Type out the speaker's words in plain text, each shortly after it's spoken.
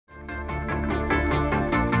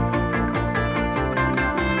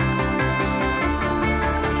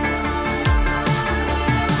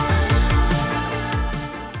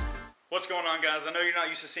going on, guys? I know you're not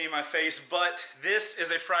used to seeing my face, but this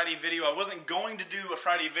is a Friday video. I wasn't going to do a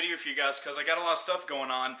Friday video for you guys because I got a lot of stuff going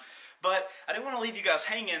on, but I didn't want to leave you guys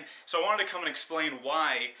hanging, so I wanted to come and explain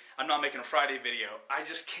why I'm not making a Friday video. I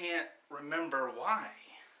just can't remember why.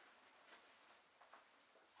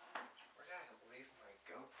 Where did I leave my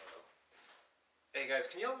GoPro? Hey guys,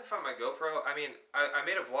 can you help me find my GoPro? I mean, I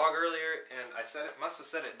made a vlog earlier and I must have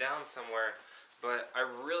set it down somewhere, but I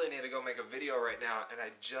really need to go make a video right now and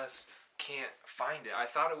I just can't find it. I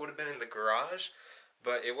thought it would have been in the garage,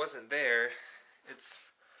 but it wasn't there.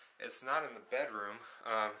 It's not in the bedroom.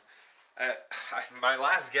 My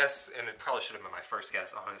last guess, and it probably should have been my first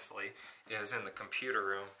guess, honestly, is in the computer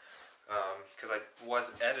room, because I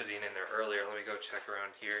was editing in there earlier. Let me go check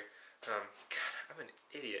around here. God, I'm an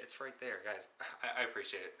idiot. It's right there, guys. I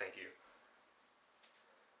appreciate it. Thank you.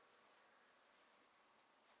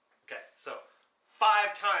 Okay, so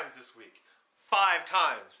 5 times this week. 5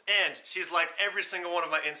 times. And she's liked every single one of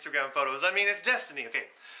my Instagram photos. I mean, it's destiny. Okay,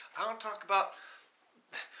 I don't talk about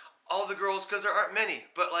all the girls because there aren't many,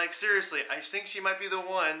 but like seriously, I think she might be the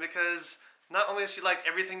one because not only has she liked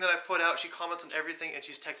everything that I've put out, she comments on everything and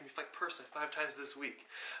she's texted me like person 5 times this week.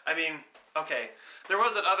 I mean, okay, there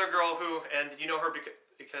was that other girl who, and you know her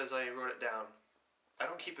because I wrote it down. I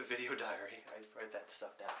don't keep a video diary. I write that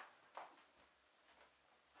stuff down.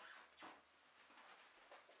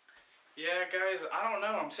 Yeah, guys, I don't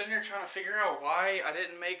know. I'm sitting here trying to figure out why I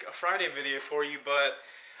didn't make a Friday video for you, but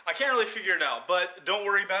I can't really figure it out. But don't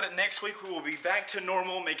worry about it. Next week we will be back to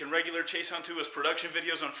normal, making regular Chaseontwowheels production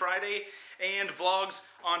videos on Friday and vlogs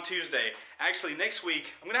on Tuesday. Actually, next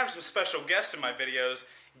week I'm going to have some special guests in my videos.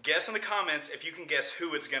 Guess in the comments if you can guess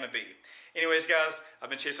who it's going to be. Anyways, guys, I've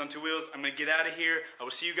been Chaseontwowheels. I'm going to get out of here. I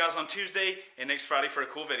will see you guys on Tuesday and next Friday for a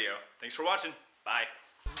cool video. Thanks for watching. Bye.